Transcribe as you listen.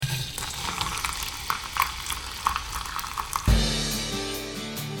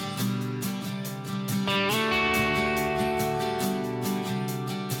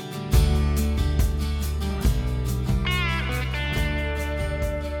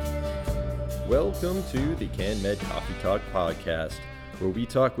Welcome to the CanMed Coffee Talk podcast, where we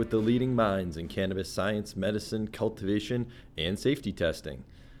talk with the leading minds in cannabis science, medicine, cultivation, and safety testing.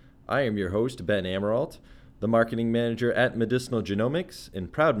 I am your host, Ben Amirault, the marketing manager at Medicinal Genomics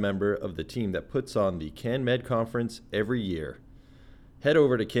and proud member of the team that puts on the CanMed conference every year. Head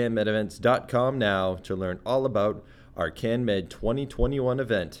over to canmedevents.com now to learn all about our CanMed 2021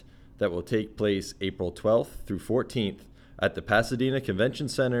 event that will take place April 12th through 14th at the Pasadena Convention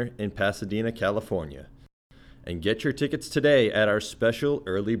Center in Pasadena, California. And get your tickets today at our special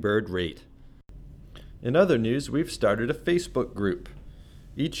early bird rate. In other news, we've started a Facebook group.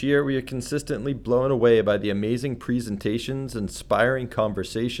 Each year, we are consistently blown away by the amazing presentations, inspiring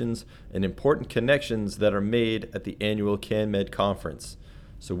conversations, and important connections that are made at the annual CanMed conference.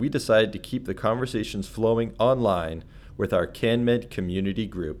 So we decided to keep the conversations flowing online with our CanMed community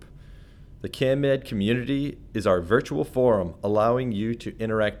group. The CanMed community is our virtual forum allowing you to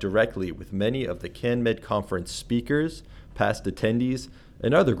interact directly with many of the CanMed conference speakers, past attendees,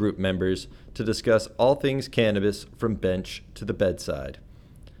 and other group members to discuss all things cannabis from bench to the bedside.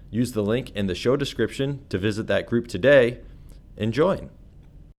 Use the link in the show description to visit that group today and join.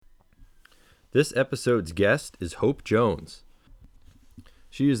 This episode's guest is Hope Jones.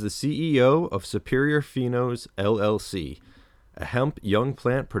 She is the CEO of Superior Phenos LLC, a hemp young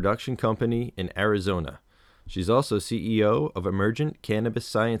plant production company in Arizona. She's also CEO of Emergent Cannabis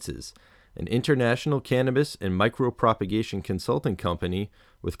Sciences, an international cannabis and micropropagation consulting company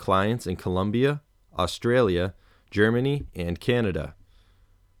with clients in Colombia, Australia, Germany, and Canada.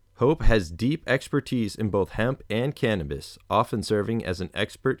 Hope has deep expertise in both hemp and cannabis, often serving as an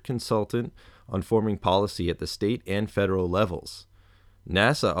expert consultant on forming policy at the state and federal levels.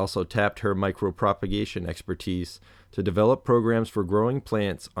 NASA also tapped her micropropagation expertise to develop programs for growing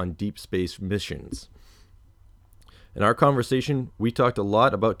plants on deep space missions. In our conversation, we talked a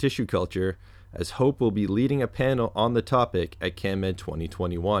lot about tissue culture, as Hope will be leading a panel on the topic at CanMed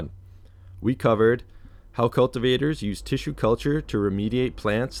 2021. We covered how cultivators use tissue culture to remediate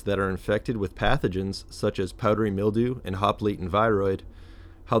plants that are infected with pathogens such as powdery mildew and hop latent viroid,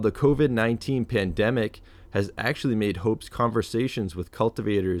 how the COVID-19 pandemic has actually made Hope's conversations with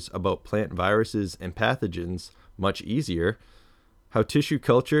cultivators about plant viruses and pathogens much easier, how tissue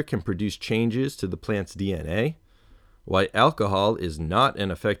culture can produce changes to the plant's DNA, why alcohol is not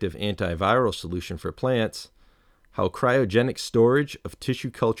an effective antiviral solution for plants, how cryogenic storage of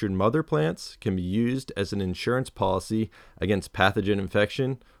tissue-cultured mother plants can be used as an insurance policy against pathogen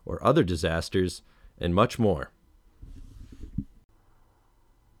infection or other disasters, and much more.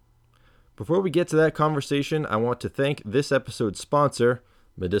 Before we get to that conversation, I want to thank this episode's sponsor,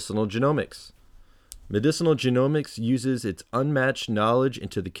 Medicinal Genomics. Medicinal Genomics uses its unmatched knowledge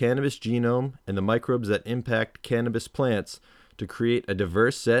into the cannabis genome and the microbes that impact cannabis plants to create a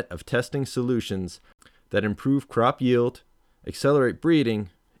diverse set of testing solutions that improve crop yield, accelerate breeding,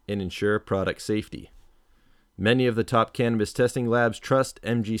 and ensure product safety. Many of the top cannabis testing labs trust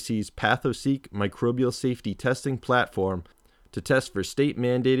MGC's PathoSeq microbial safety testing platform to test for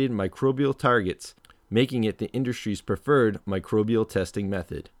state-mandated microbial targets, making it the industry's preferred microbial testing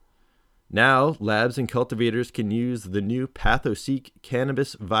method. Now, labs and cultivators can use the new PathoSeq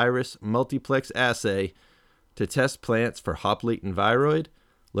cannabis virus multiplex assay to test plants for hop latent viroid,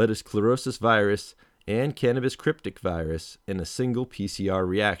 lettuce sclerosis virus, and cannabis cryptic virus in a single PCR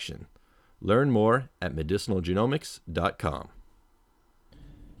reaction. Learn more at medicinalgenomics.com.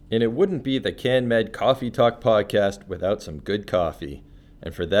 And it wouldn't be the CanMed Coffee Talk podcast without some good coffee.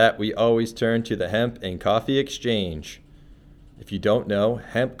 And for that, we always turn to the Hemp and Coffee Exchange. If you don't know,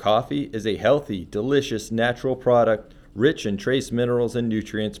 hemp coffee is a healthy, delicious, natural product rich in trace minerals and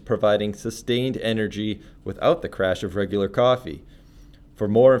nutrients, providing sustained energy without the crash of regular coffee. For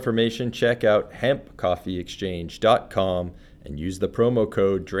more information, check out hempcoffeeexchange.com and use the promo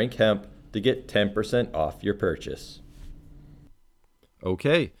code DRINKHEMP to get 10% off your purchase.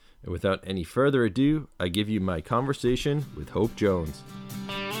 Okay, and without any further ado, I give you my conversation with Hope Jones.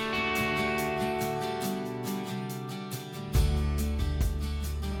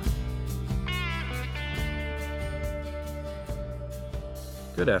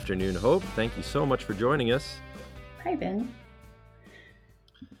 Good afternoon, Hope. Thank you so much for joining us. Hi, Ben.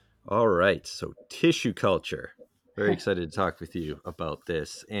 All right, so tissue culture. Very excited to talk with you about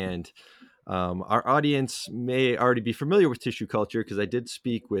this. And our audience may already be familiar with tissue culture because I did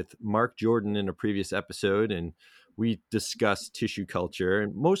speak with Mark Jordan in a previous episode, and we discussed tissue culture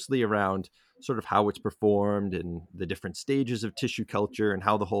and mostly around sort of how it's performed and the different stages of tissue culture and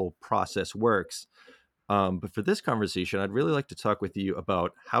how the whole process works. But for this conversation, I'd really like to talk with you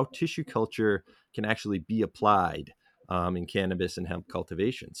about how tissue culture can actually be applied in cannabis and hemp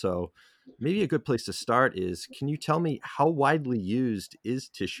cultivation. So maybe a good place to start is, can you tell me how widely used is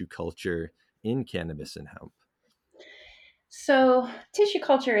tissue culture in cannabis and hemp? So, tissue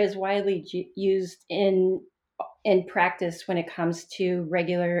culture is widely used in practice when it comes to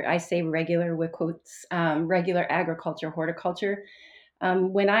regular, I say regular with quotes, regular agriculture, horticulture.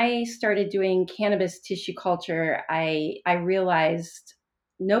 When I started doing cannabis tissue culture, I realized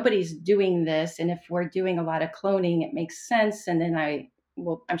nobody's doing this, and if we're doing a lot of cloning, it makes sense. And then I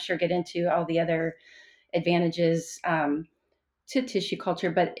will, I'm sure, get into all the other advantages to tissue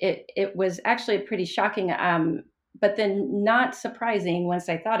culture, but it was actually pretty shocking. But then not surprising once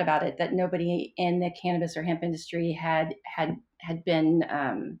I thought about it that nobody in the cannabis or hemp industry had been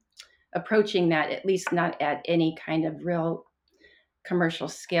approaching that, at least not at any kind of real commercial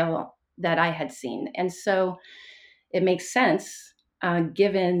scale that I had seen. And so it makes sense,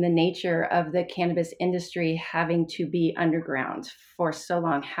 given the nature of the cannabis industry having to be underground for so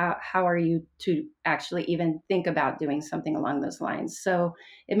long. How are you to actually even think about doing something along those lines? So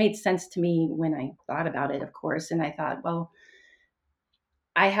it made sense to me when I thought about it, of course. And I thought, well,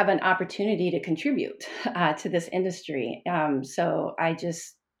 I have an opportunity to contribute to this industry. So I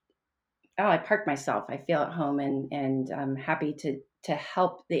just, oh, I parked myself. I feel at home, and I'm happy to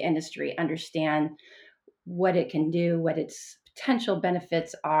help the industry understand what it can do, what its potential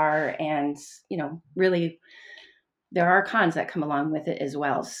benefits are, and really there are cons that come along with it as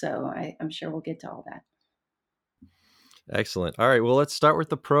well. So I'm sure we'll get to all that. Excellent. All right. Well, let's start with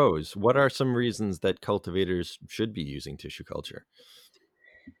the pros. What are some reasons that cultivators should be using tissue culture?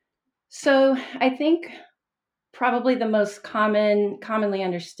 So I think probably the most commonly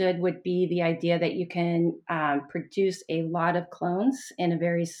understood would be the idea that you can produce a lot of clones in a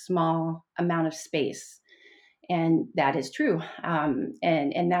very small amount of space. And that is true,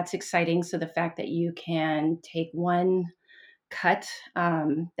 and that's exciting. So the fact that you can take one cut,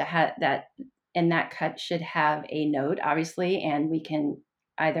 that and that cut should have a node, obviously, and we can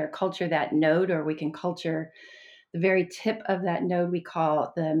either culture that node or we can culture the very tip of that node. We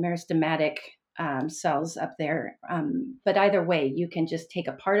call the meristematic cells up there. But either way, you can just take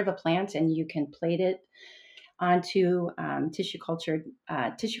a part of a plant and you can plate it onto tissue culture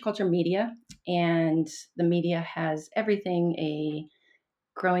media, and the media has everything a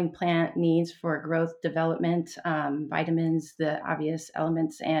growing plant needs for growth development, vitamins, the obvious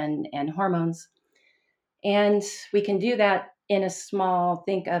elements, and hormones. And we can do that in a small,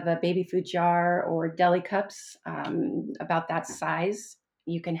 think of a baby food jar or deli cups, about that size.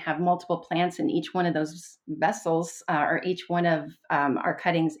 You can have multiple plants in each one of those vessels, or each one of our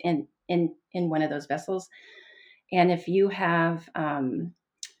cuttings in one of those vessels. And if you have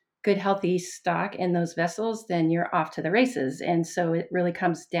good healthy stock in those vessels, then you're off to the races. And so it really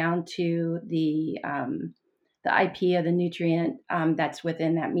comes down to the IP of the nutrient that's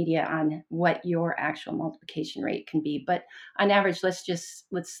within that media on what your actual multiplication rate can be. But on average, let's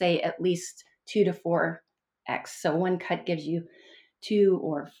say at least 2 to 4x. So one cut gives you 2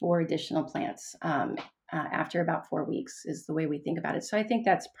 or 4 additional plants after about 4 weeks is the way we think about it. So I think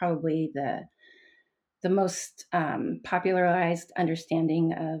that's probably the most popularized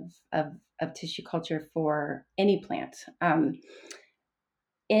understanding of tissue culture for any plant.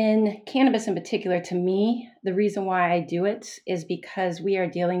 In cannabis in particular, to me, the reason why I do it is because we are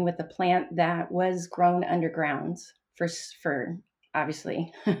dealing with a plant that was grown underground for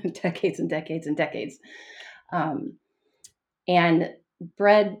obviously decades and decades and decades. Um, and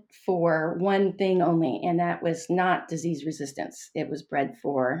bred for one thing only, and that was not disease resistance. It was bred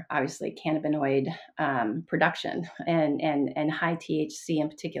for obviously cannabinoid production and high THC in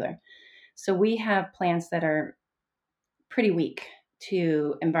particular. So we have plants that are pretty weak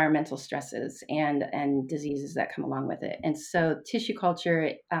to environmental stresses and diseases that come along with it. And so tissue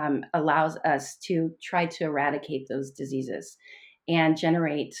culture allows us to try to eradicate those diseases and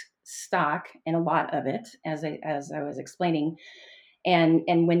generate stock, and a lot of it, as I was explaining, and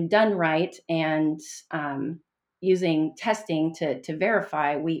when done right, and using testing to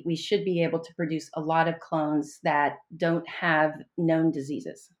verify, we should be able to produce a lot of clones that don't have known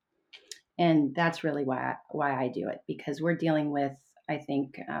diseases. And that's really why I do it, because we're dealing with, I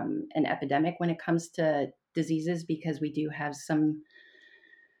think, an epidemic when it comes to diseases, because we do have some,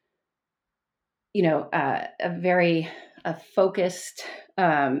 a very focused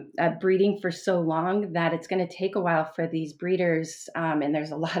breeding for so long that it's going to take a while for these breeders, and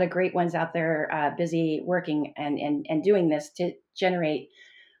there's a lot of great ones out there busy working and doing this to generate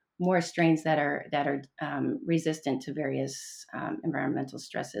more strains that are resistant to various environmental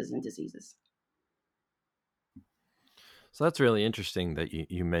stresses and diseases. So that's really interesting that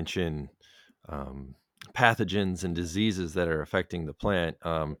you mention um, pathogens and diseases that are affecting the plant.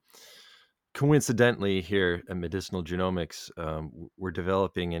 Coincidentally, here at Medicinal Genomics, we're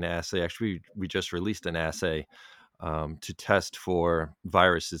developing an assay. Actually, we just released an assay to test for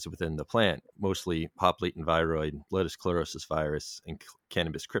viruses within the plant, mostly hop latent viroid, lettuce sclerosis virus, and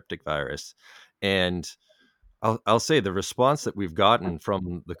cannabis cryptic virus. And I'll say the response that we've gotten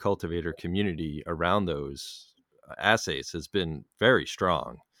from the cultivator community around those assays has been very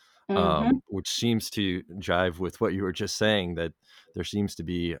strong, Mm-hmm. which seems to jive with what you were just saying, that there seems to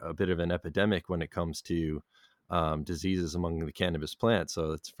be a bit of an epidemic when it comes to diseases among the cannabis plant.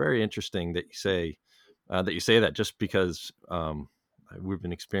 So it's very interesting that you say that, just because we've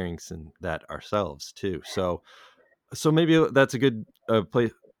been experiencing that ourselves too. So maybe that's a good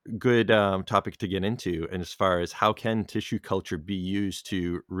topic to get into. And as far as how can tissue culture be used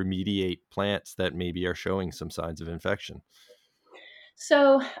to remediate plants that maybe are showing some signs of infection?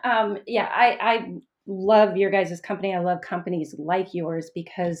 So, yeah, I love your guys' company. I love companies like yours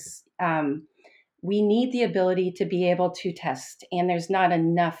because we need the ability to be able to test, and there's not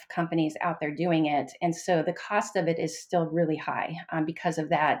enough companies out there doing it. And so the cost of it is still really high because of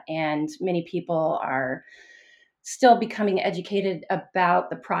that. And many people are still becoming educated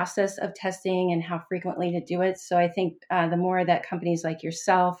about the process of testing and how frequently to do it. So I think the more that companies like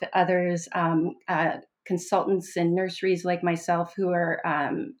yourself, others, consultants and nurseries like myself who are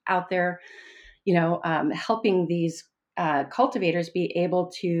out there, helping these cultivators be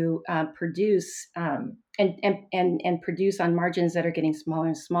able to produce and produce on margins that are getting smaller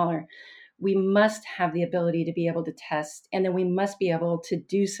and smaller. We must have the ability to be able to test, and then we must be able to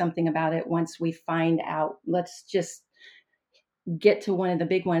do something about it once we find out. Let's just get to one of the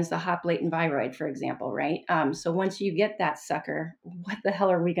big ones, the hop latent viroid, for example, right? So once you get that sucker, what the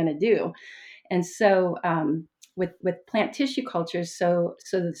hell are we going to do? And so with plant tissue cultures, so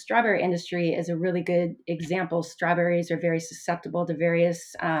the strawberry industry is a really good example. Strawberries are very susceptible to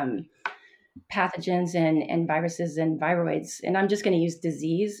various pathogens and viruses and viroids. And I'm just going to use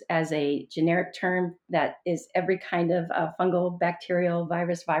disease as a generic term that is every kind of fungal, bacterial,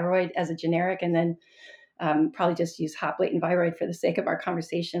 virus, viroid as a generic, and then probably just use hop latent viroid for the sake of our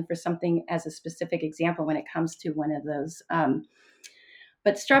conversation for something as a specific example when it comes to one of those.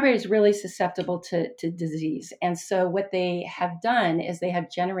 But strawberry is really susceptible to disease. And so what they have done is they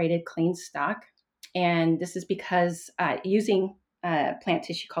have generated clean stock. And this is because using plant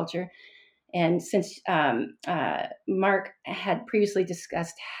tissue culture, and since Mark had previously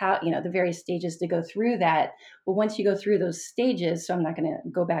discussed how, the various stages to go through that, well, once you go through those stages, so I'm not going to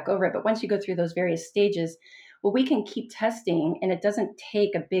go back over it, but once you go through those various stages, well, we can keep testing, and it doesn't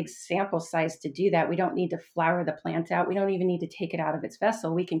take a big sample size to do that. We don't need to flower the plant out. We don't even need to take it out of its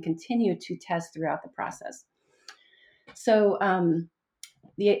vessel. We can continue to test throughout the process. So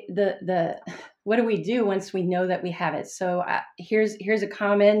the what do we do once we know that we have it? So here's a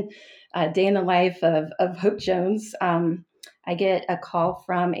common day in the life of Hope Jones. I get a call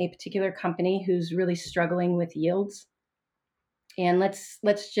from a particular company who's really struggling with yields, and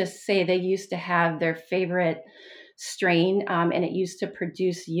let's just say they used to have their favorite strain, and it used to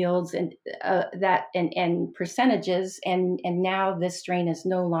produce yields and that and percentages, and now this strain is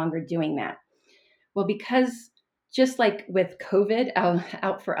no longer doing that. Well, because just like with COVID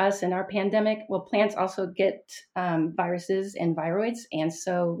out for us in our pandemic, well, plants also get viruses and viroids. And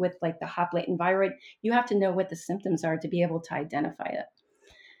so with like the hop latent viroid, you have to know what the symptoms are to be able to identify it.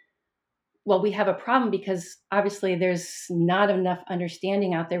 Well, we have a problem because obviously there's not enough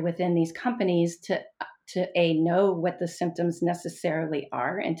understanding out there within these companies to know what the symptoms necessarily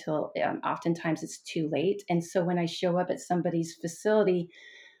are until oftentimes it's too late. And so when I show up at somebody's facility,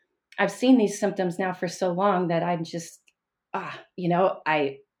 I've seen these symptoms now for so long that I'm just,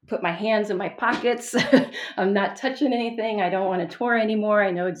 I put my hands in my pockets. I'm not touching anything. I don't want to tour anymore.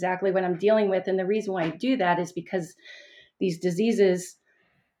 I know exactly what I'm dealing with. And the reason why I do that is because these diseases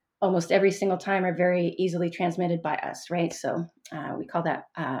almost every single time are very easily transmitted by us, right? So we call that,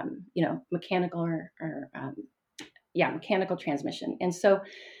 mechanical mechanical transmission. And so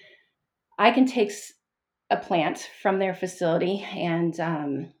I can take a plant from their facility,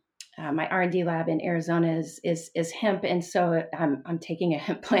 and my R&D lab in Arizona is hemp, and so I'm taking a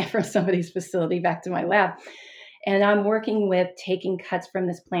hemp plant from somebody's facility back to my lab, and I'm working with taking cuts from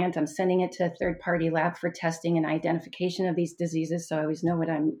this plant. I'm sending it to a third-party lab for testing and identification of these diseases, so I always know what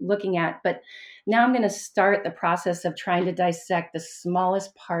I'm looking at. But now I'm going to start the process of trying to dissect the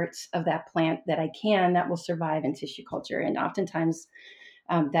smallest parts of that plant that I can that will survive in tissue culture, and oftentimes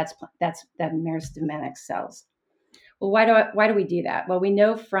that's meristematic cells. Well, why do we do that? Well, we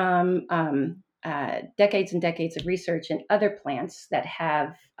know from decades and decades of research in other plants that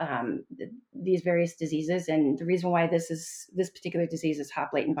have these various diseases. And the reason why this particular disease is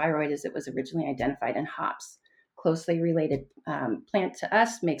hop latent viroid is it was originally identified in hops. Closely related plant to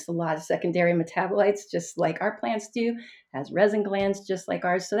us, makes a lot of secondary metabolites, just like our plants do, has resin glands just like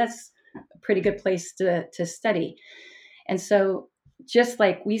ours. So that's a pretty good place to study. And so just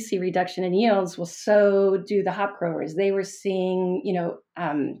like we see reduction in yields, well, so do the hop growers. They were seeing,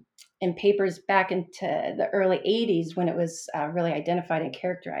 in papers back into the early 80s when it was really identified and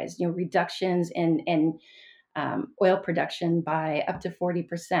characterized, reductions in oil production by up to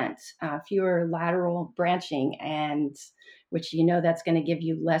 40%, fewer lateral branching, and which that's going to give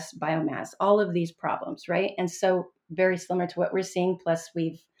you less biomass, all of these problems, right? And so very similar to what we're seeing, plus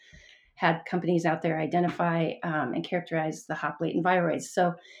we've had companies out there identify and characterize the hop latent viroids.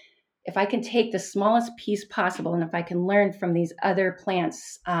 So if I can take the smallest piece possible, and if I can learn from these other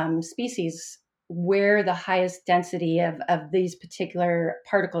plants species where the highest density of these particular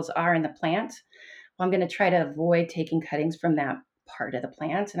particles are in the plant, well, I'm going to try to avoid taking cuttings from that part of the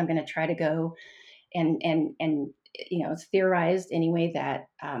plant, and I'm going to try to go and it's theorized anyway that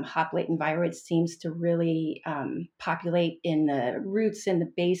hop latent viroid seems to really populate in the roots and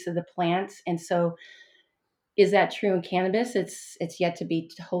the base of the plant. And so is that true in cannabis? It's yet to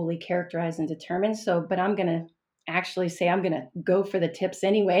be totally characterized and determined. So, but I'm going to actually say I'm going to go for the tips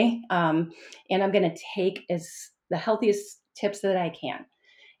anyway. And I'm going to take the healthiest tips that I can.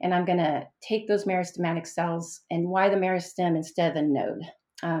 And I'm going to take those meristematic cells. And why the meristem instead of the node?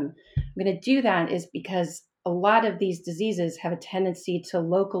 I'm going to do that is because a lot of these diseases have a tendency to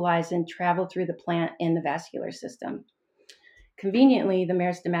localize and travel through the plant in the vascular system. Conveniently, the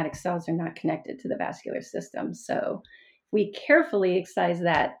meristematic cells are not connected to the vascular system. So if we carefully excise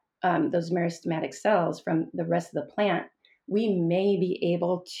those meristematic cells from the rest of the plant, we may be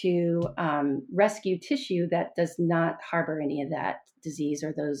able to rescue tissue that does not harbor any of that disease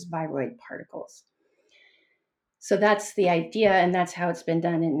or those viroid particles. So that's the idea, and that's how it's been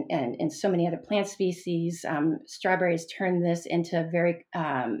done in so many other plant species. Strawberries turn this into a very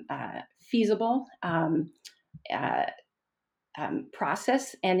feasible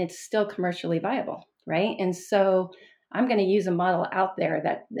process, and it's still commercially viable, right? And so I'm going to use a model out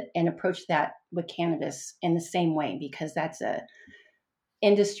there and approach that with cannabis in the same way, because that's a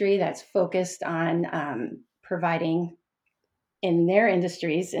industry that's focused on providing in their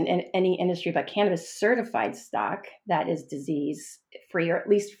industries and in any industry but cannabis certified stock that is disease free, or at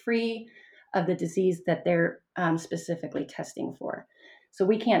least free of the disease that they're specifically testing for. So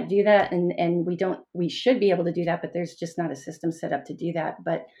we can't do that, and we should be able to do that, but there's just not a system set up to do that.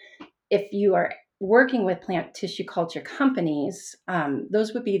 But if you are working with plant tissue culture companies,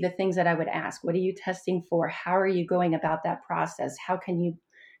 those would be the things that I would ask. What are you testing for? How are you going about that process? How can you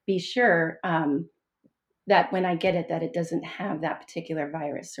be sure that when I get it, that it doesn't have that particular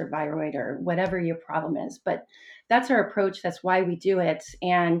virus or viroid or whatever your problem is? But that's our approach. That's why we do it.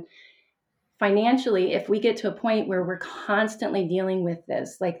 And financially, if we get to a point where we're constantly dealing with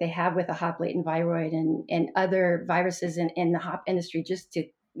this, like they have with a hop latent viroid and other viruses in the hop industry, just to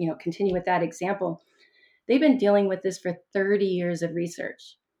continue with that example, they've been dealing with this for 30 years of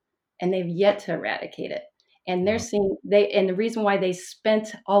research, and they've yet to eradicate it. And they're seeing and the reason why they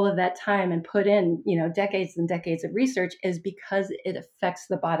spent all of that time and put in decades and decades of research is because it affects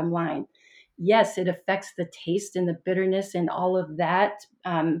the bottom line. Yes, it affects the taste and the bitterness and all of that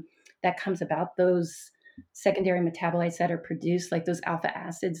that comes about, those secondary metabolites that are produced, like those alpha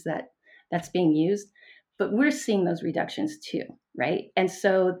acids that's being used. But we're seeing those reductions too, right? And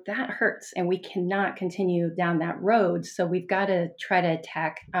so that hurts, and we cannot continue down that road. So we've got to try to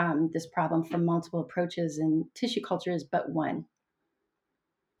attack this problem from multiple approaches, and tissue culture is but one.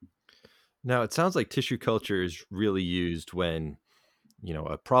 Now, it sounds like tissue culture is really used when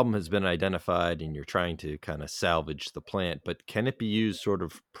a problem has been identified and you're trying to kind of salvage the plant, but can it be used sort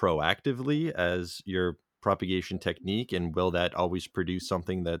of proactively as your propagation technique? And will that always produce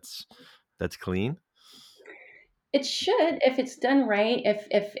something that's clean? It should, if it's done right.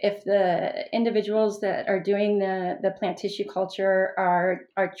 If the individuals that are doing the plant tissue culture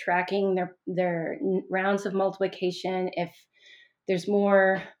are tracking their rounds of multiplication, if there's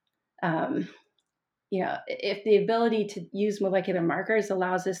more if the ability to use molecular markers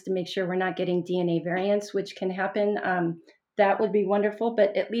allows us to make sure we're not getting DNA variants, which can happen, that would be wonderful.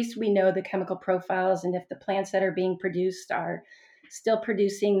 But at least we know the chemical profiles, and if the plants that are being produced are still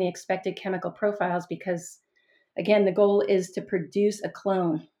producing the expected chemical profiles, because again, the goal is to produce a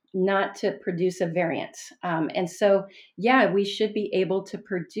clone, not to produce a variant. And so, yeah, we should be able to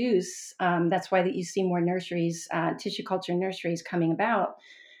produce. That's why that you see more nurseries, tissue culture nurseries coming about,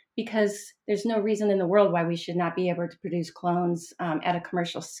 because there's no reason in the world why we should not be able to produce clones at a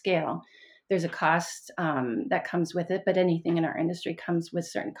commercial scale. There's a cost that comes with it, but anything in our industry comes with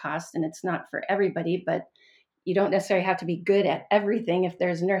certain costs, and it's not for everybody. But you don't necessarily have to be good at everything if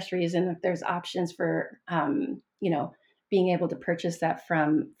there's nurseries and if there's options for being able to purchase that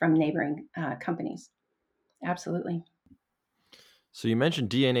from neighboring companies. Absolutely. So you mentioned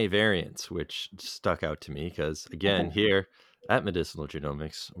DNA variants, which stuck out to me because again, Okay. here at Medicinal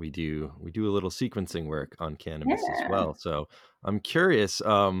Genomics, we do a little sequencing work on cannabis as Yeah. well. So I'm curious.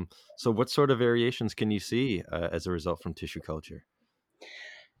 So what sort of variations can you see as a result from tissue culture?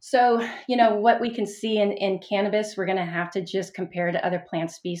 So, what we can see in cannabis, we're going to have to just compare to other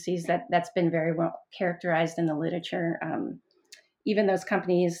plant species that's been very well characterized in the literature. Even those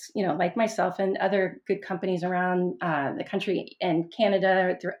companies, like myself and other good companies around the country and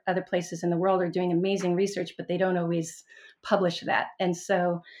Canada, or other places in the world, are doing amazing research, but they don't always publish that. And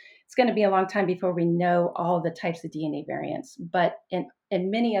so it's going to be a long time before we know all the types of DNA variants. But in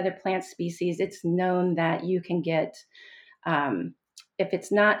many other plant species, it's known that you can get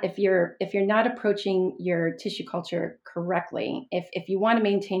if you're not approaching your tissue culture correctly, if you want to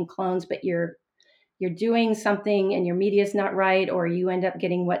maintain clones, but you're doing something and your media is not right, or you end up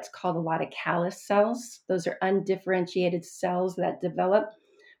getting what's called a lot of callus cells. Those are undifferentiated cells that develop.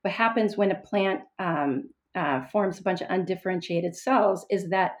 What happens when a plant forms a bunch of undifferentiated cells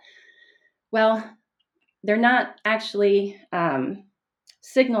is that, well, they're not actually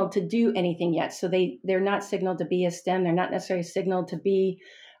signaled to do anything yet. So they're not signaled to be a stem. They're not necessarily signaled to be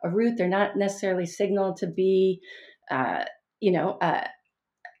a root. They're not necessarily signaled to be, uh, you know, uh,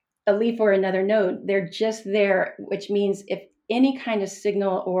 a leaf or another node. They're just there, which means if any kind of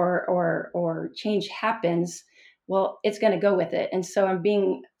signal or change happens, well, it's going to go with it. And so I'm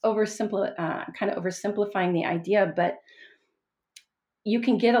being kind of oversimplifying the idea, but you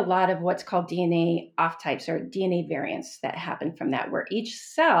can get a lot of what's called DNA off types or DNA variants that happen from that, where each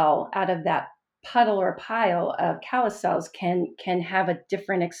cell out of that puddle or pile of callus cells can have a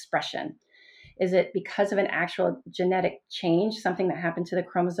different expression. Is it because of an actual genetic change, something that happened to the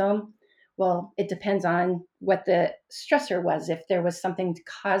chromosome? Well, it depends on what the stressor was. If there was something to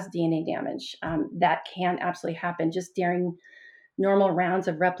cause DNA damage, that can absolutely happen just during normal rounds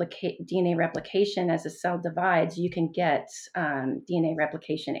of DNA replication. As a cell divides, you can get DNA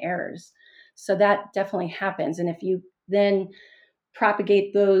replication errors. So that definitely happens. And if you then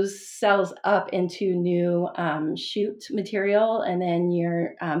propagate those cells up into new shoot material, and then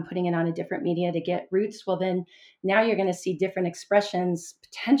you're putting it on a different media to get roots, well, then now you're going to see different expressions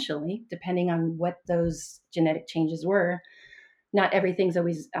potentially, depending on what those genetic changes were. Not everything's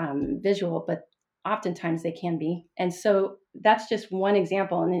always visual, but oftentimes they can be. And so that's just one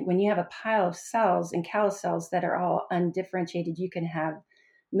example. And when you have a pile of cells and callus cells that are all undifferentiated, you can have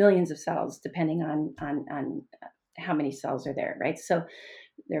millions of cells depending on how many cells are there, right? So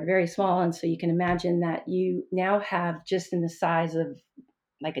they're very small. And so you can imagine that you now have, just in the size of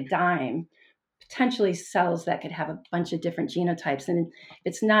like a dime, potentially cells that could have a bunch of different genotypes. And if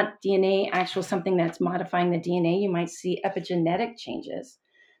it's not DNA, actual something that's modifying the DNA, you might see epigenetic changes.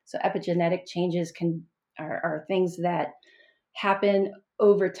 So epigenetic changes are things that happen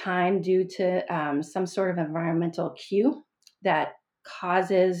over time due to some sort of environmental cue that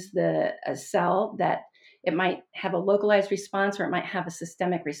causes a cell that it might have a localized response or it might have a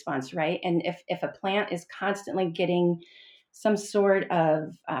systemic response, right? And if a plant is constantly getting some sort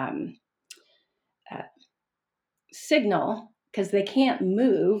of uh, signal, because they can't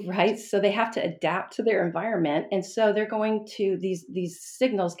move, right? So they have to adapt to their environment, and so they're going to these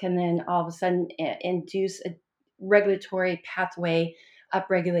signals can then all of a sudden induce a regulatory pathway,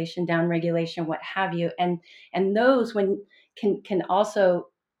 upregulation, downregulation, what have you, and those when can also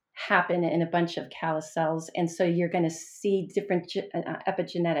happen in a bunch of callus cells, and so you're going to see different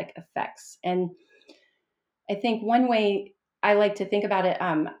epigenetic effects. And I think one way I like to think about it,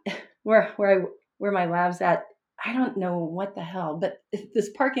 where my lab's at, I don't know what the hell, but this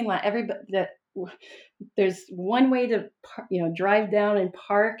parking lot, there's one way to drive down and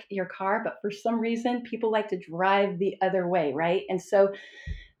park your car, but for some reason people like to drive the other way, right? And so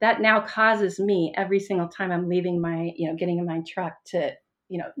that now causes me every single time I'm leaving getting in my truck to,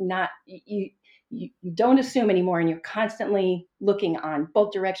 not you don't assume anymore, and you're constantly looking on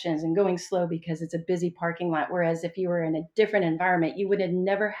both directions and going slow because it's a busy parking lot. Whereas if you were in a different environment, you would have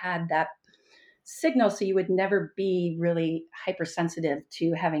never had that signal, so you would never be really hypersensitive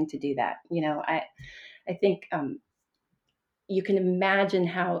to having to do that. I think you can imagine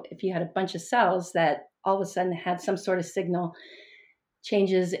how if you had a bunch of cells that all of a sudden had some sort of signal,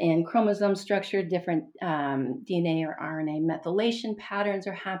 changes in chromosome structure, different DNA or RNA methylation patterns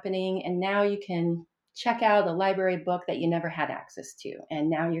are happening. And now you can check out a library book that you never had access to. And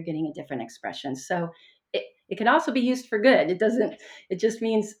now you're getting a different expression. So it can also be used for good. It just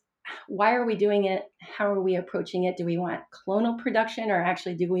means, why are we doing it? How are we approaching it? Do we want clonal production, or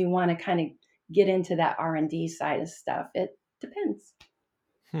actually do we want to kind of get into that R&D side of stuff? It depends.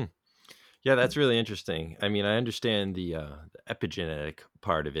 Yeah, that's really interesting. I mean, I understand the epigenetic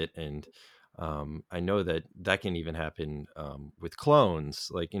part of it, and I know that that can even happen with clones,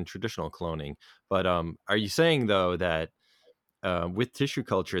 like in traditional cloning. But are you saying though that with tissue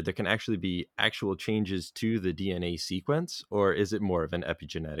culture, there can actually be actual changes to the DNA sequence, or is it more of an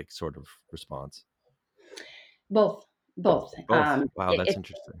epigenetic sort of response? Both, both. Both. Wow, that's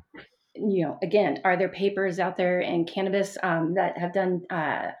interesting. Again, are there papers out there in cannabis that have done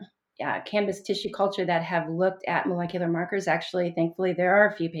cannabis tissue culture that have looked at molecular markers? Actually, thankfully, there are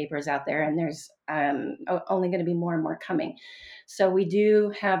a few papers out there, and there's only going to be more and more coming. So we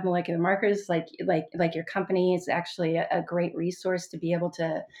do have molecular markers, like your company is actually a great resource to be able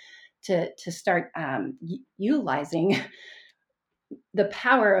to start utilizing the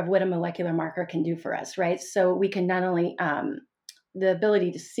power of what a molecular marker can do for us, right? So we can not only the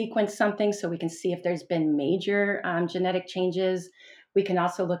ability to sequence something, so we can see if there's been major genetic changes. We can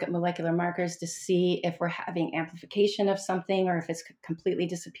also look at molecular markers to see if we're having amplification of something or if it's completely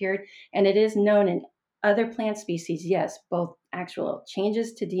disappeared. And it is known in other plant species, yes, both actual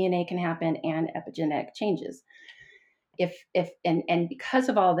changes to DNA can happen and epigenetic changes. And because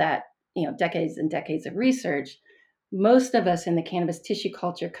of all that, decades and decades of research, most of us in the cannabis tissue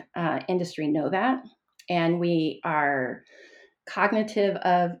culture industry know that, and we are cognitive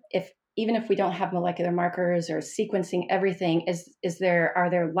of, if even if we don't have molecular markers or sequencing everything, are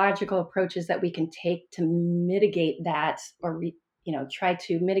there logical approaches that we can take to mitigate that, or try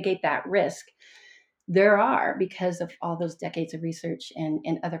to mitigate that risk? There are, because of all those decades of research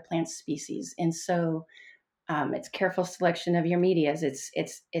in other plant species. And so it's careful selection of your medias.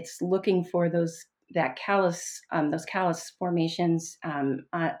 It's looking for those callus formations,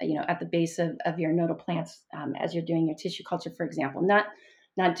 at the base of your nodal plants as you're doing your tissue culture, for example.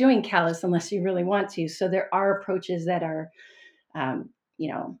 Not doing callus unless you really want to. So there are approaches that are,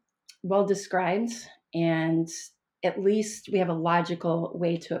 well described, and at least we have a logical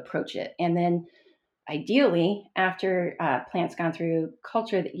way to approach it. And then ideally, after plants gone through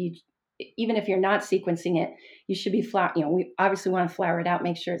culture, that you, even if you're not sequencing it, you should be we obviously want to flower it out,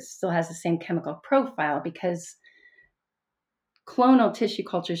 make sure it still has the same chemical profile, because clonal tissue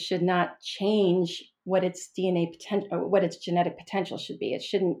culture should not change what its DNA potential or what its genetic potential should be. It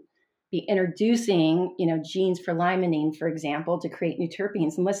shouldn't be introducing, genes for limonene, for example, to create new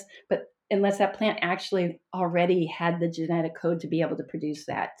terpenes, unless that plant actually already had the genetic code to be able to produce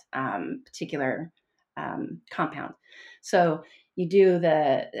that particular compound. So you do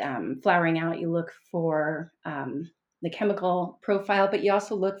the flowering out, you look for the chemical profile, but you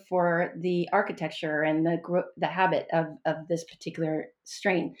also look for the architecture and the habit of this particular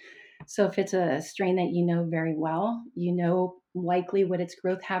strain. So if it's a strain that you know very well, you know likely what its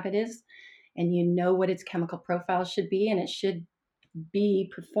growth habit is, and you know what its chemical profile should be, and it should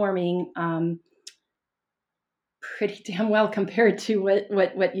be performing pretty damn well compared to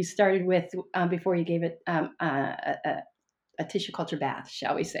what you started with before you gave it a tissue culture bath,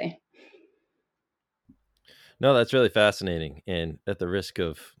 shall we say. No, that's really fascinating. And at the risk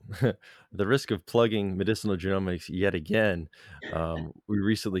of the risk of plugging medicinal genomics yet again, we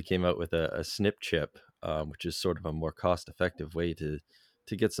recently came out with a SNP chip, which is sort of a more cost-effective way to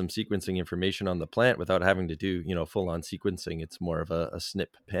get some sequencing information on the plant without having to do full-on sequencing. It's more of a SNP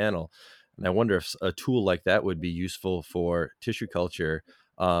panel, and I wonder if a tool like that would be useful for tissue culture,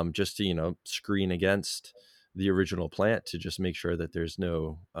 just to screen against the original plant to just make sure that there's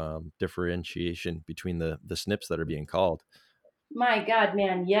no differentiation between the SNPs that are being called. My God,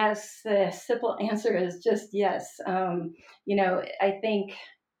 man, yes. The simple answer is just yes. I think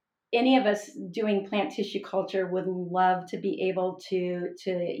any of us doing plant tissue culture would love to be able to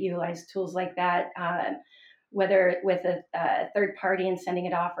utilize tools like that, whether with a third party and sending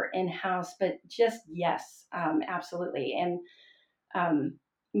it off or in house. But just yes, absolutely. And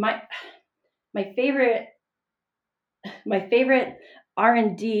my my favorite my favorite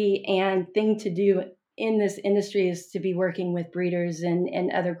R&D and thing to do in this industry is to be working with breeders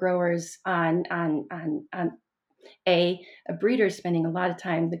and other growers on a breeder spending a lot of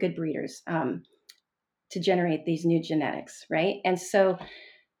time, the good breeders, to generate these new genetics, right? And so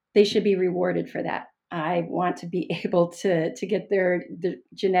they should be rewarded for that. I want to be able to get their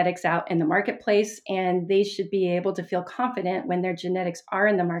genetics out in the marketplace, and they should be able to feel confident when their genetics are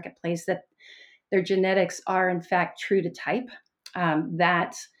in the marketplace that their genetics are in fact true to type,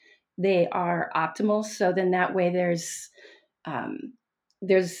 that they are optimal. So then that way um,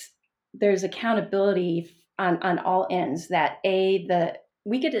 there's there's accountability on all ends. That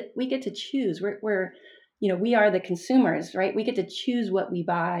we get to choose. We're we are the consumers, right? We get to choose what we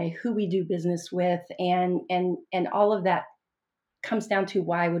buy, who we do business with, and all of that comes down to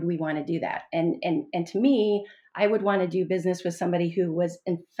why would we want to do that? And to me, I would want to do business with somebody who was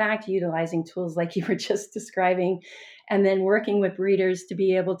in fact utilizing tools like you were just describing, and then working with breeders to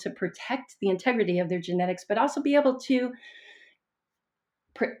be able to protect the integrity of their genetics, but also be able to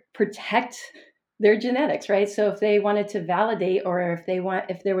protect their genetics, right? So if they wanted to validate, or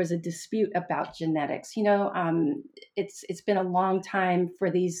if there was a dispute about genetics, it's been a long time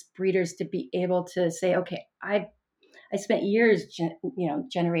for these breeders to be able to say, okay, I spent years,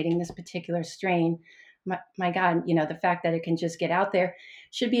 generating this particular strain. My God, the fact that it can just get out there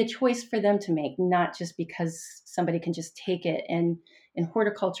should be a choice for them to make, not just because somebody can just take it. And in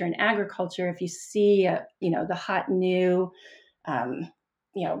horticulture and agriculture, if you see, the hot new, um,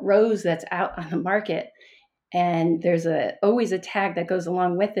 rose that's out on the market, and there's always a tag that goes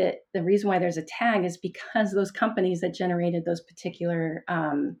along with it. The reason why there's a tag is because those companies that generated those particular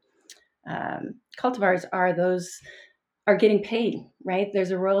cultivars are getting paid, right?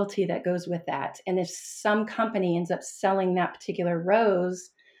 There's a royalty that goes with that. And if some company ends up selling that particular rose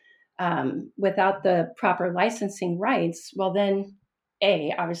without the proper licensing rights, well, then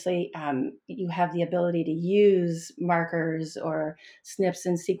obviously, you have the ability to use markers or SNPs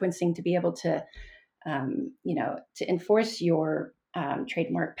and sequencing to be able to, to enforce your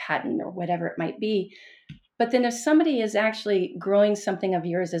trademark, patent, or whatever it might be. But then if somebody is actually growing something of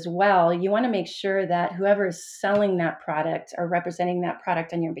yours as well, you want to make sure that whoever is selling that product or representing that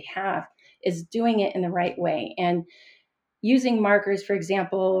product on your behalf is doing it in the right way. And using markers, for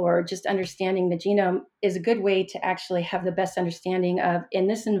example, or just understanding the genome is a good way to actually have the best understanding of, in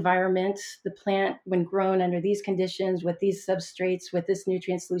this environment, the plant, when grown under these conditions, with these substrates, with this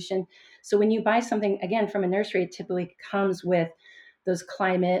nutrient solution. So when you buy something, again, from a nursery, it typically comes with those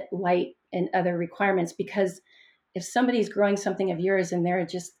climate, light, and other requirements. Because if somebody's growing something of yours and they're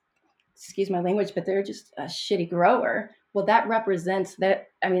just, excuse my language, but they're just a shitty grower, well, that represents that.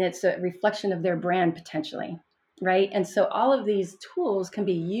 I mean, it's a reflection of their brand potentially, right? And so all of these tools can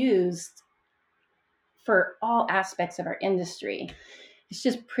be used for all aspects of our industry. It's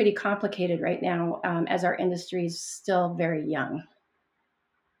just pretty complicated right now, as our industry is still very young.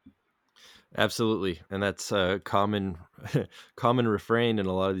 Absolutely, and that's a common common refrain in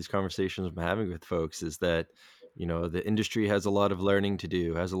a lot of these conversations I'm having with folks, is that the industry has a lot of learning to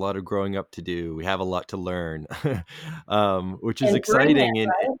do, has a lot of growing up to do. We have a lot to learn, which is And bring it, exciting, and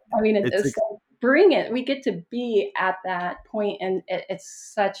right? I mean, it's it's like, bring it. We get to be at that point, and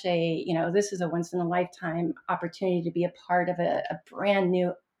it's such a, this is a once in a lifetime opportunity to be a part of a brand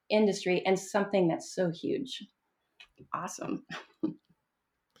new industry and something that's so huge. Awesome.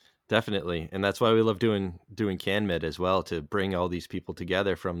 definitely, and that's why we love doing CanMed as well, to bring all these people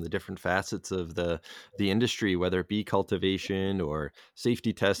together from the different facets of the industry, whether it be cultivation or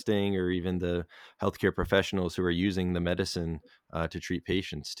safety testing, or even the healthcare professionals who are using the medicine to treat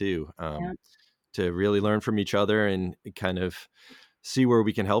patients too. Yeah. To really learn from each other and kind of see where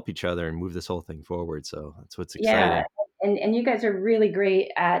we can help each other and move this whole thing forward. So that's what's Yeah. exciting. And you guys are really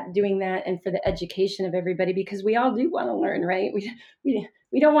great at doing that, and for the education of everybody, because we all do want to learn, right?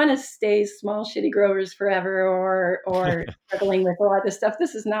 We don't want to stay small shitty growers forever, or struggling with a lot of this stuff.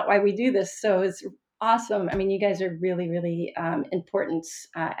 This is not why we do this. So it's awesome. I mean, you guys are really, really important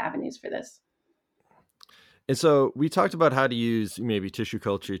avenues for this. And so we talked about how to use maybe tissue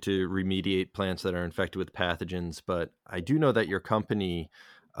culture to remediate plants that are infected with pathogens, but I do know that your company,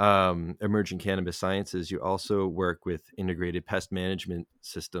 Emerging Cannabis Sciences, you also work with integrated pest management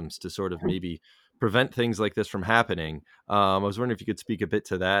systems to sort of maybe prevent things like this from happening. I was wondering if you could speak a bit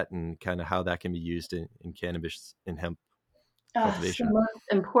to that and kind of how that can be used in cannabis and hemp Oh, it's the cultivation. most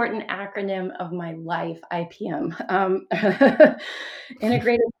important acronym of my life, IPM,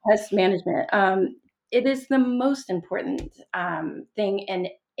 Integrated Pest Management. It is the most important thing in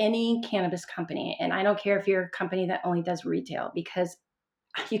any cannabis company. And I don't care if you're a company that only does retail, because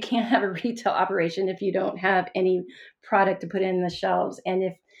you can't have a retail operation if you don't have any product to put in the shelves. And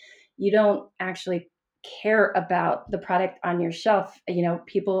if you don't actually care about the product on your shelf,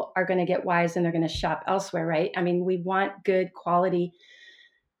 people are going to get wise and they're going to shop elsewhere, right? I mean, we want good quality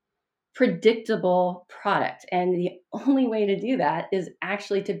predictable product. And the only way to do that is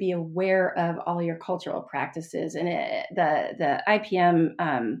actually to be aware of all your cultural practices. And the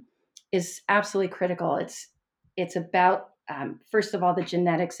IPM is absolutely critical. It's about first of all the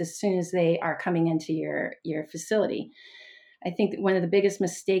genetics as soon as they are coming into your facility. I think that one of the biggest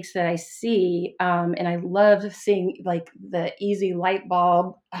mistakes that I see, and I love seeing like the easy light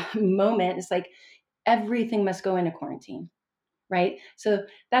bulb moment, is like everything must go into quarantine, right? So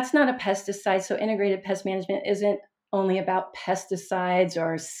that's not a pesticide. So integrated pest management isn't only about pesticides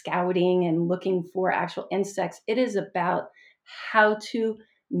or scouting and looking for actual insects. It is about how to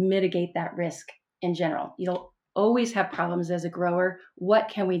mitigate that risk in general. You'll always have problems as a grower. What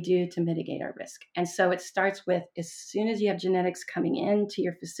can we do to mitigate our risk? And so it starts with, as soon as you have genetics coming into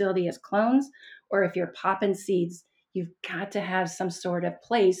your facility as clones, or if you're popping seeds, you've got to have some sort of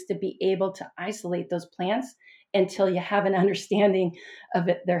place to be able to isolate those plants until you have an understanding of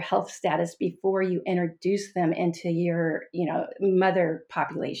their health status before you introduce them into your, mother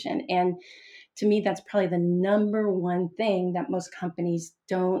population. And to me, that's probably the number one thing that most companies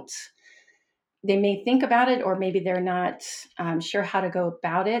don't. They may think about it, or maybe they're not sure how to go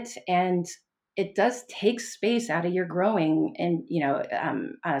about it, and it does take space out of your growing and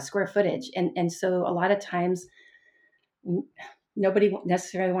square footage, and so a lot of times nobody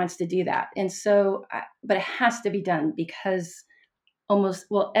necessarily wants to do that. And so, but it has to be done because almost,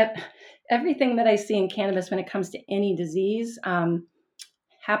 well, everything that I see in cannabis when it comes to any disease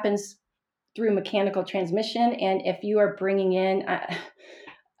happens through mechanical transmission. And if you are bringing in,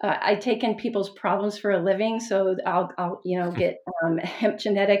 I take in people's problems for a living. So I'll get hemp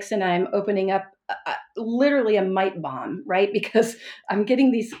genetics, and I'm opening up literally a mite bomb, right? Because I'm getting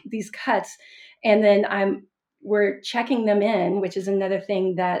these cuts, and then we're checking them in, which is another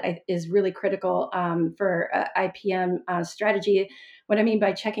thing that is really critical for IPM strategy. What I mean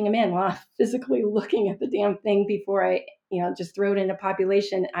by checking them in, well, physically looking at the damn thing before I, just throw it in a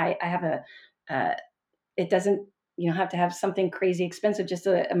population. I have it doesn't, have to have something crazy expensive, just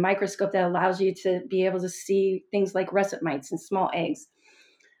a microscope that allows you to be able to see things like russet mites and small eggs.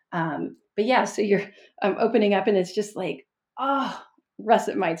 But yeah, so you're opening up and it's just like, oh,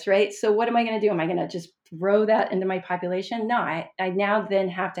 russet mites, right? So what am I going to do? Am I going to just throw that into my population? No, I now then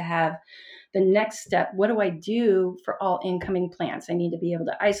have to have the next step. What do I do for all incoming plants? I need to be able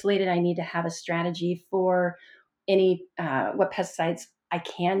to isolate it. I need to have a strategy for any what pesticides I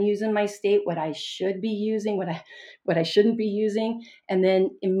can use in my state, what I should be using, what I shouldn't be using, and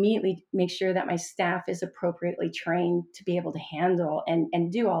then immediately make sure that my staff is appropriately trained to be able to handle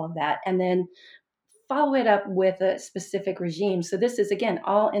and do all of that, and then follow it up with a specific regime. So this is again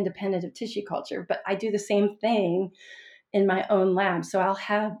all independent of tissue culture, but I do the same thing in my own lab. So I'll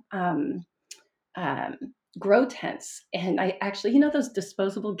have um, grow tents, and I actually, those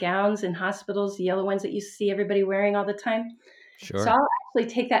disposable gowns in hospitals, the yellow ones that you see everybody wearing all the time. So Sure. I'll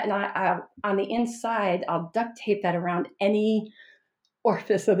actually take that, and on the inside, I'll duct tape that around any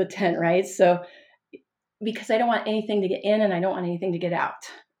orifice of the tent, right? So because I don't want anything to get in and I don't want anything to get out.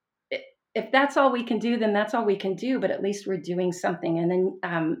 If that's all we can do, then that's all we can do. But at least we're doing something. And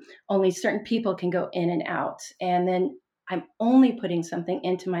then only certain people can go in and out. And then I'm only putting something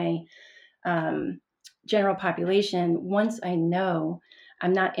into my general population once I know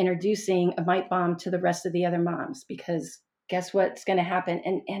I'm not introducing a mite bomb to the rest of the other moms, because guess what's going to happen?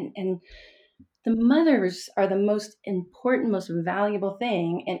 And the mothers are the most important, most valuable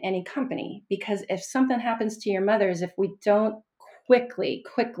thing in any company, because if something happens to your mothers, if we don't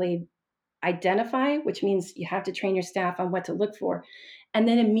quickly identify, which means you have to train your staff on what to look for, and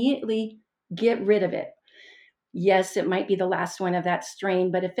then immediately get rid of it. Yes, it might be the last one of that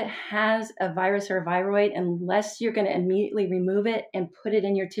strain, but if it has a virus or a viroid, unless you're going to immediately remove it and put it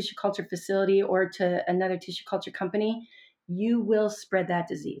in your tissue culture facility or to another tissue culture company, you will spread that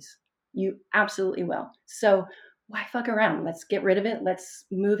disease. You absolutely will. So why fuck around? Let's get rid of it. Let's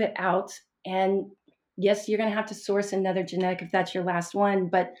move it out. And yes, you're going to have to source another genetic if that's your last one,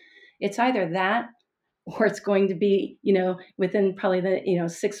 but it's either that or it's going to be, within probably the,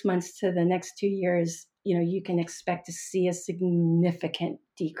 6 months to the next 2 years, you can expect to see a significant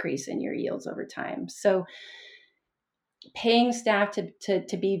decrease in your yields over time. So paying staff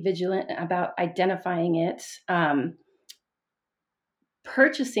to be vigilant about identifying it,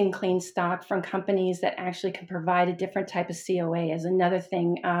 purchasing clean stock from companies that actually can provide a different type of COA is another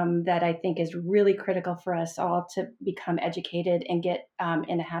thing that I think is really critical for us all to become educated and get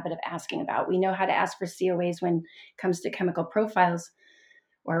in the habit of asking about. We know how to ask for COAs when it comes to chemical profiles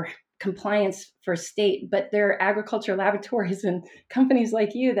or compliance for state, but there are agriculture laboratories and companies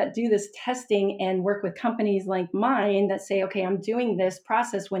like you that do this testing and work with companies like mine that say, okay, I'm doing this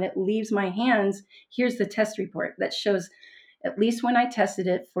process. When it leaves my hands, here's the test report that shows, at least when I tested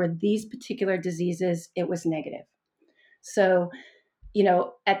it for these particular diseases, it was negative. So,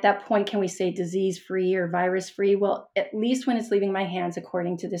 at that point, can we say disease free or virus free? Well, at least when it's leaving my hands,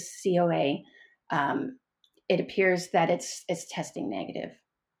 according to the COA, it appears that it's testing negative.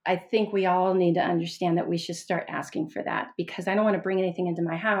 I think we all need to understand that we should start asking for that, because I don't want to bring anything into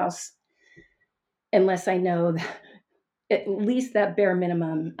my house unless I know that at least that bare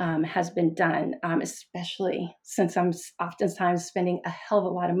minimum has been done, especially since I'm oftentimes spending a hell of a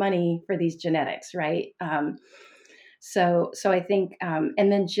lot of money for these genetics, right? So I think,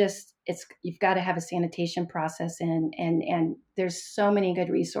 and then just you've got to have a sanitation process, and there's so many good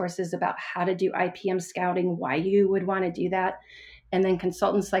resources about how to do IPM scouting, why you would want to do that. And then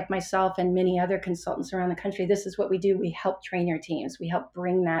consultants like myself and many other consultants around the country, this is what we do. We help train your teams. We help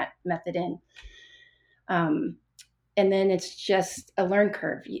bring that method in. And then it's just a learn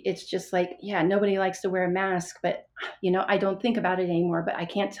curve. It's just like, yeah, nobody likes to wear a mask, but I don't think about it anymore. But I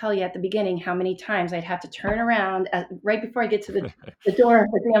can't tell you at the beginning how many times I'd have to turn around right before I get to the door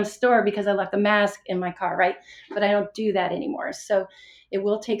of the damn store because I left the mask in my car, right? But I don't do that anymore. So it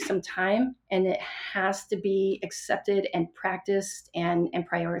will take some time, and it has to be accepted and practiced and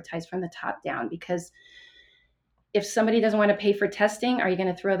prioritized from the top down, because if somebody doesn't want to pay for testing, are you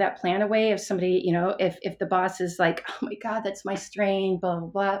going to throw that plan away? If somebody, if the boss is like, oh my God, that's my strain, blah, blah,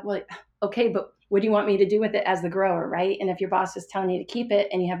 blah. Well, okay, but what do you want me to do with it as the grower, right? And if your boss is telling you to keep it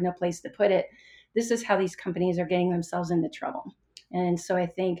and you have no place to put it, this is how these companies are getting themselves into trouble. And so I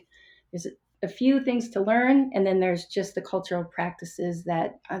think there's a few things to learn. And then there's just the cultural practices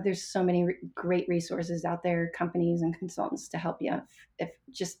that there's so many great resources out there, companies and consultants to help you if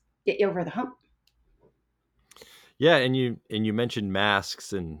just get you over the hump. Yeah, and you mentioned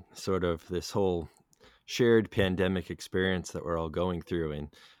masks and sort of this whole shared pandemic experience that we're all going through, and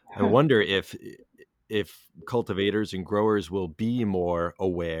I wonder if cultivators and growers will be more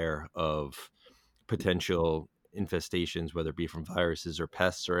aware of potential infestations, whether it be from viruses or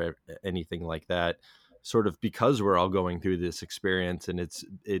pests or anything like that, sort of because we're all going through this experience and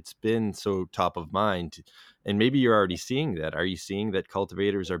it's been so top of mind. And maybe you're already seeing that. Are you seeing that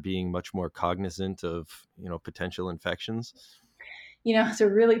cultivators are being much more cognizant of, potential infections? It's a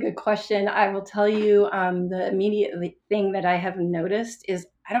really good question. I will tell you, the immediate thing that I have noticed is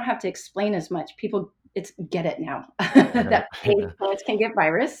I don't have to explain as much. People get it now that plants can get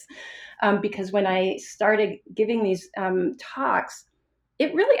virus, because when I started giving these talks,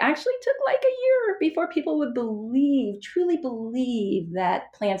 it really actually took like a year before people would truly believe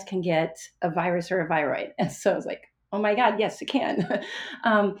that plants can get a virus or a viroid. And so I was like, oh my God, yes, it can.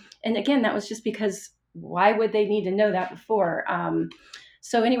 And again, that was just because why would they need to know that before?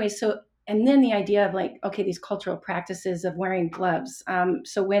 So anyway, and then the idea of like, okay, these cultural practices of wearing gloves.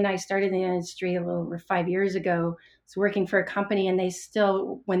 So when I started in the industry a little over 5 years ago, I was working for a company, and they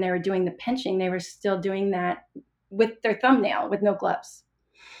still, when they were doing the pinching, they were still doing that with their thumbnail with no gloves.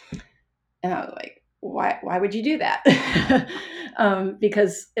 And I was like, why would you do that?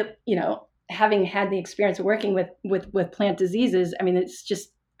 Because having had the experience of working with plant diseases, I mean, it's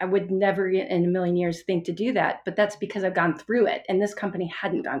just, I would never in a million years think to do that, but that's because I've gone through it, and this company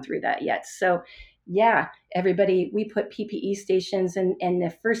hadn't gone through that yet. So yeah, everybody, we put PPE stations, and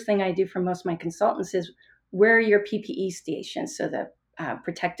the first thing I do for most of my consultants is, where are your PPE stations? So the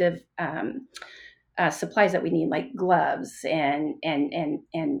protective supplies that we need, like gloves and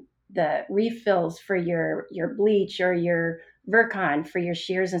the refills for your bleach or your Virkon for your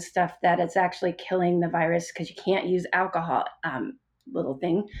shears and stuff, that it's actually killing the virus, because you can't use alcohol. Little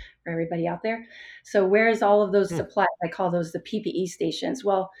thing for everybody out there. So where is all of those supplies? I call those the PPE stations.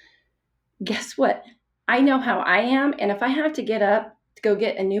 Well, guess what? I know how I am. And if I have to get up to go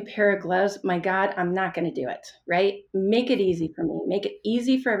get a new pair of gloves, my God, I'm not going to do it, right? Make it easy for me. Make it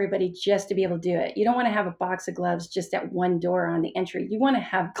easy for everybody just to be able to do it. You don't want to have a box of gloves just at one door on the entry. You want to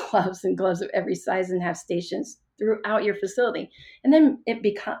have gloves and gloves of every size and have stations throughout your facility. And then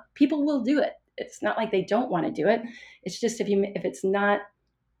people will do it. It's not like they don't want to do it. It's just if it's not,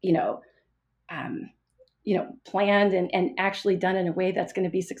 planned and actually done in a way that's going to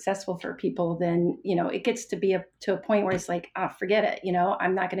be successful for people, then, it gets to be to a point where it's like, forget it.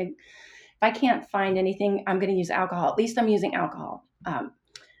 I'm not going to, if I can't find anything, I'm going to use alcohol. At least I'm using alcohol.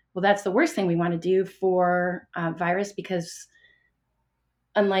 Well, that's the worst thing we want to do for virus, because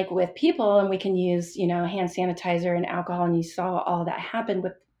unlike with people, and we can use, hand sanitizer and alcohol, and you saw all that happen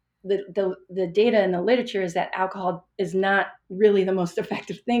with the data in the literature is that alcohol is not really the most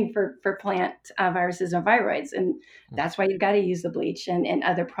effective thing for plant viruses and viroids. And that's why you've got to use the bleach and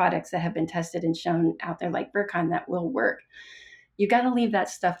other products that have been tested and shown out there, like Burcon, that will work. You got to leave that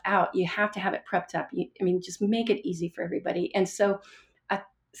stuff out. You have to have it prepped up. Just make it easy for everybody. And so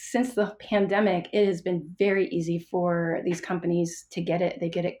since the pandemic, it has been very easy for these companies to get it. They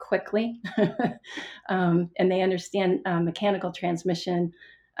get it quickly, and they understand mechanical transmission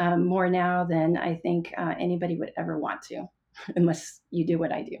more now than I think anybody would ever want to, unless you do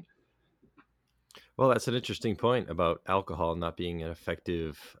what I do. Well, that's an interesting point about alcohol not being an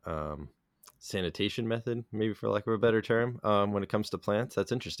effective sanitation method, maybe for lack of a better term, when it comes to plants.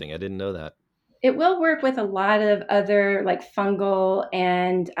 That's interesting. I didn't know that. It will work with a lot of other like fungal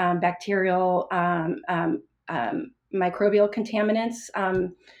and bacterial microbial contaminants.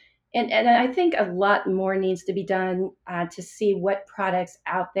 And I think a lot more needs to be done to see what products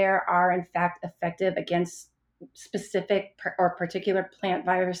out there are in fact effective against specific or particular plant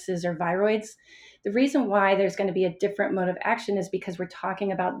viruses or viroids. The reason why there's going to be a different mode of action is because we're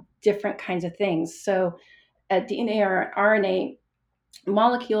talking about different kinds of things. So a DNA or RNA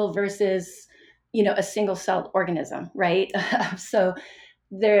molecule versus a single celled organism, right? So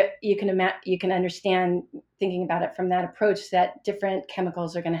there you can understand, thinking about it from that approach, that different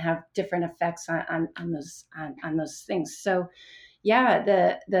chemicals are going to have different effects on those things. So yeah,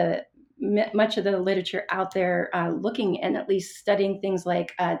 the much of the literature out there looking and at least studying things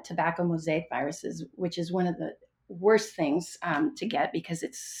like tobacco mosaic viruses, which is one of the worst things to get because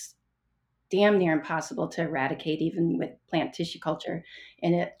it's damn near impossible to eradicate even with plant tissue culture,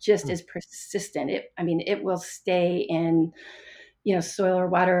 and it just is persistent. It will stay in soil or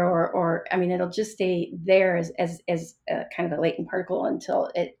water, or it'll just stay there as kind of a latent particle until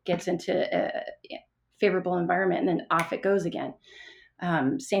it gets into a favorable environment, and then off it goes again.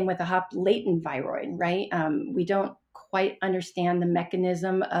 Same with a hop latent viroid, right? We don't quite understand the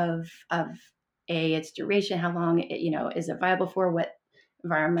mechanism of its duration, how long is it viable for, what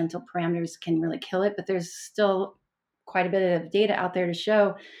environmental parameters can really kill it, but there's still quite a bit of data out there to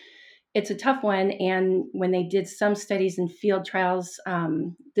show it's a tough one. And when they did some studies and field trials,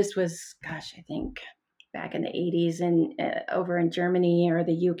 this was, I think back in the 80s, and over in Germany or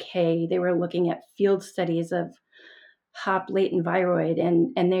the UK, they were looking at field studies of hop latent viroid,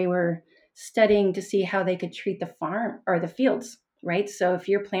 and they were studying to see how they could treat the farm or the fields, right? So if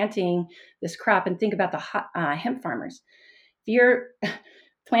you're planting this crop, and think about the hemp farmers, if you're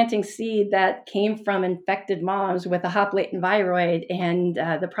planting seed that came from infected moms with a hop latent viroid, and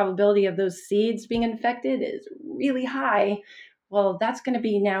the probability of those seeds being infected is really high, well, that's going to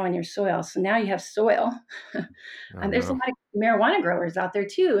be now in your soil. So now you have soil. And there's a lot of marijuana growers out there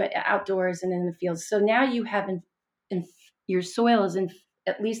too, outdoors and in the fields. So now you have your soil is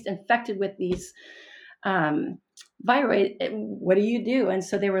at least infected with these viroid. What do you do? And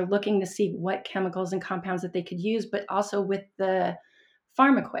so they were looking to see what chemicals and compounds that they could use, but also with the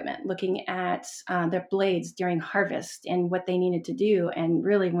farm equipment, looking at their blades during harvest and what they needed to do. And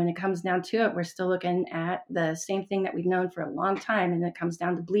really, when it comes down to it, we're still looking at the same thing that we've known for a long time. And it comes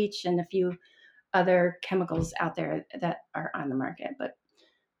down to bleach and a few other chemicals out there that are on the market. But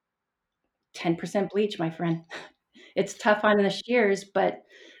 10% bleach, my friend. It's tough on the shears, but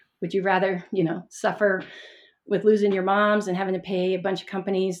would you rather, suffer with losing your moms and having to pay a bunch of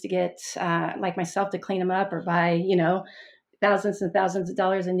companies to get, like myself, to clean them up, or buy, thousands and thousands of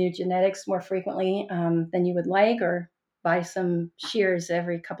dollars in new genetics more frequently than you would like, or buy some shears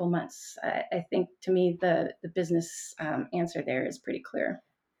every couple months? I think, to me, the business answer there is pretty clear.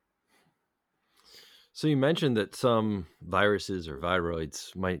 So you mentioned that some viruses or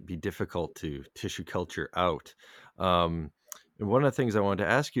viroids might be difficult to tissue culture out. And one of the things I wanted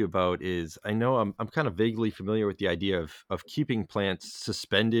to ask you about is, I know I'm kind of vaguely familiar with the idea of keeping plants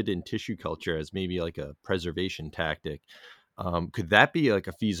suspended in tissue culture as maybe like a preservation tactic. Could that be like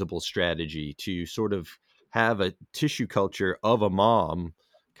a feasible strategy to sort of have a tissue culture of a mom,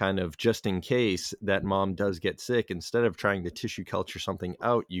 kind of just in case that mom does get sick? Instead of trying to tissue culture something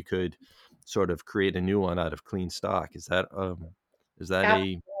out, you could sort of create a new one out of clean stock. Is that a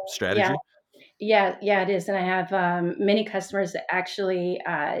strategy? Yeah, it is. And I have many customers that actually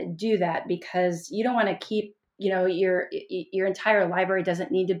do that, because you don't want to keep, your entire library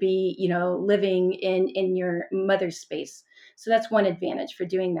doesn't need to be, living in your mother's space. So that's one advantage for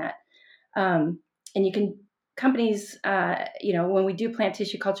doing that. And companies, when we do plant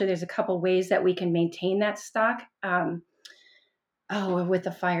tissue culture, there's a couple ways that we can maintain that stock. Oh, with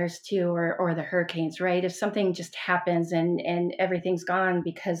the fires too, or the hurricanes, right? If something just happens and everything's gone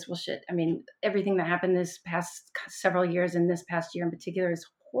because, well, shit. I mean, everything that happened this past several years and this past year in particular is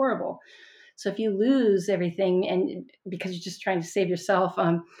horrible. So if you lose everything and because you're just trying to save yourself,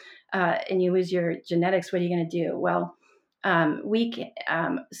 and you lose your genetics, what are you going to do? Well,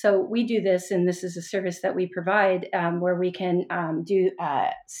 so we do this, and this is a service that we provide where we can do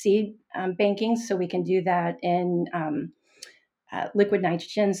seed banking. So we can do that in liquid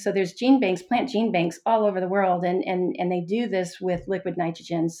nitrogen. So there's gene banks, plant gene banks all over the world, and they do this with liquid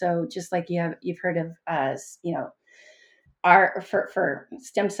nitrogen. So just like you've heard of, are for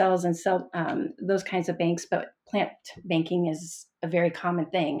stem cells and cell those kinds of banks, but plant banking is a very common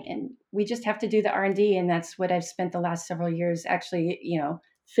thing, and we just have to do the R&D, and that's what I've spent the last several years actually,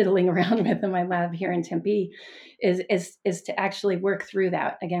 fiddling around with in my lab here in Tempe, is to actually work through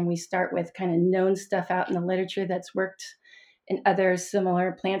that. Again, we start with kind of known stuff out in the literature that's worked in other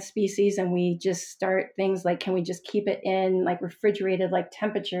similar plant species, and we just start things like, can we just keep it in like refrigerated like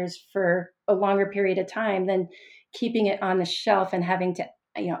temperatures for a longer period of time than keeping it on the shelf and having to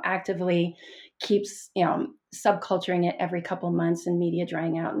actively keep subculturing it every couple months and media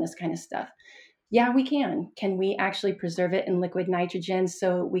drying out and this kind of stuff. Yeah, we can we actually preserve it in liquid nitrogen?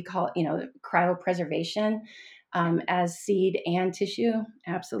 So we call it cryopreservation, as seed and tissue.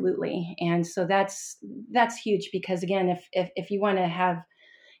 Absolutely. And so that's huge, because again, if you want to have,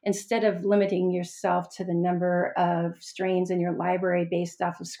 instead of limiting yourself to the number of strains in your library based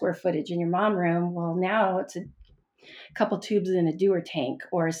off of square footage in your mom room, well, now it's a couple tubes in a dewar tank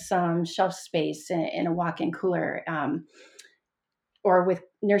or some shelf space in a walk-in cooler, or with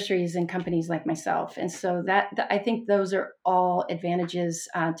nurseries and companies like myself. And so I think those are all advantages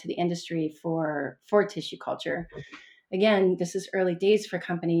to the industry for tissue culture. Again, this is early days for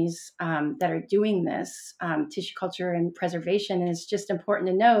companies that are doing this tissue culture and preservation. And it's just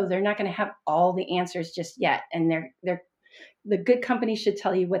important to know they're not going to have all the answers just yet. And the good companies should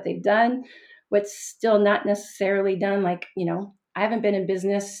tell you what they've done, what's still not necessarily done. Like, I haven't been in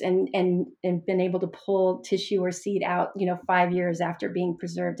business and been able to pull tissue or seed out, 5 years after being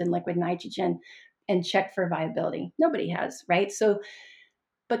preserved in liquid nitrogen and check for viability. Nobody has, right? So,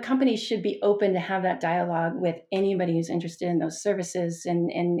 but companies should be open to have that dialogue with anybody who's interested in those services. And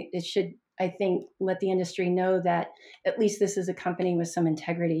it should, I think, let the industry know that at least this is a company with some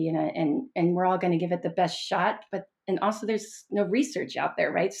integrity, and we're all going to give it the best shot. And also there's no research out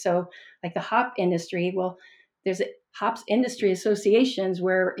there, right? So like the hop industry, well, there's hops industry associations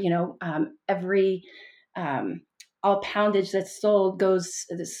where, every, all poundage that's sold goes,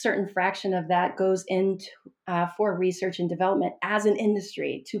 a certain fraction of that goes into for research and development as an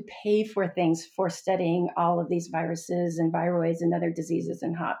industry to pay for things for studying all of these viruses and viroids and other diseases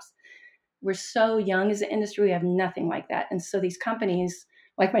in hops. We're so young as an industry, we have nothing like that. And so these companies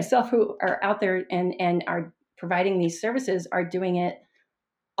like myself who are out there and are providing these services are doing it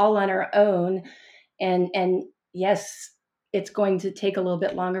all on our own. And yes, it's going to take a little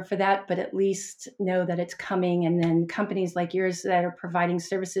bit longer for that, but at least know that it's coming. And then companies like yours that are providing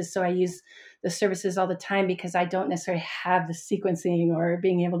services. So I use the services all the time because I don't necessarily have the sequencing or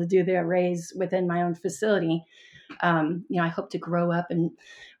being able to do the arrays within my own facility. I hope to grow up and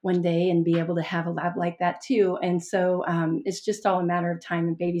one day and be able to have a lab like that too. And so it's just all a matter of time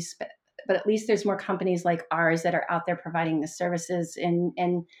and baby step. But at least there's more companies like ours that are out there providing the services.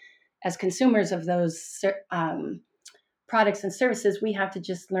 And as consumers of those products and services, we have to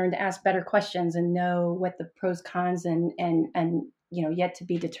just learn to ask better questions and know what the pros, cons, and yet to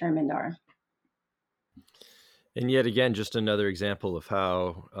be determined are. And yet again, just another example of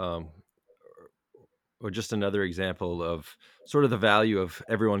how, or just another example of sort of the value of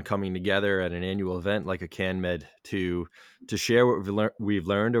everyone coming together at an annual event like a CanMed to share what we've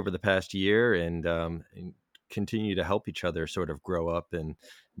learned over the past year and continue to help each other sort of grow up and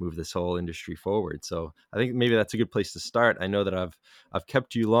move this whole industry forward. So I think maybe that's a good place to start. I know that I've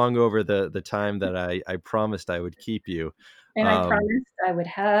kept you long over the time that I promised I would keep you. And I promised I would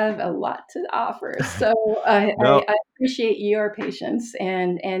have a lot to offer. So I appreciate your patience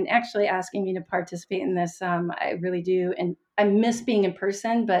and actually asking me to participate in this. I really do. And I miss being in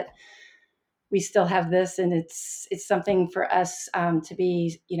person, but we still have this. And it's something for us to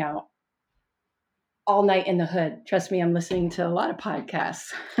be, all night in the hood. Trust me, I'm listening to a lot of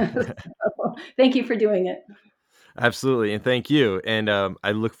podcasts. So, thank you for doing it. Absolutely. And thank you. And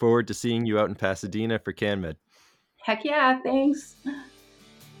I look forward to seeing you out in Pasadena for CanMed. Heck yeah, thanks.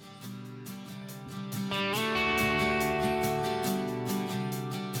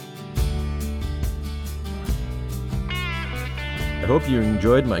 I hope you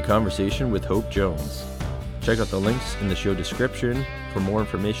enjoyed my conversation with Hope Jones. Check out the links in the show description for more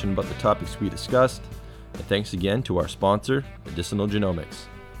information about the topics we discussed. And thanks again to our sponsor, Medicinal Genomics.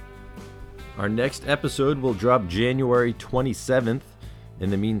 Our next episode will drop January 27th. In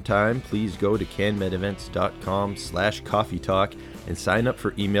the meantime, please go to canmedevents.com/coffeetalk and sign up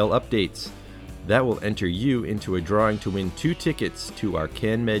for email updates. That will enter you into a drawing to win 2 tickets to our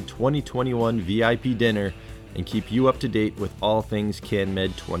CanMed 2021 VIP dinner and keep you up to date with all things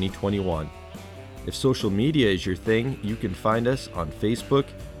CanMed 2021. If social media is your thing, you can find us on Facebook,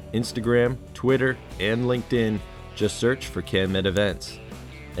 Instagram, Twitter, and LinkedIn. Just search for CanMed Events.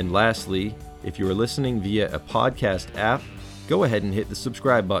 And lastly, if you are listening via a podcast app, go ahead and hit the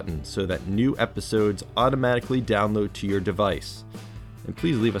subscribe button so that new episodes automatically download to your device. And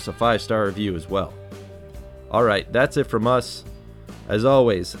please leave us a 5-star review as well. Alright, that's it from us. As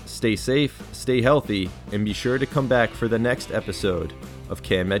always, stay safe, stay healthy, and be sure to come back for the next episode of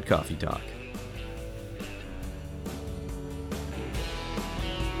CanMed Coffee Talk.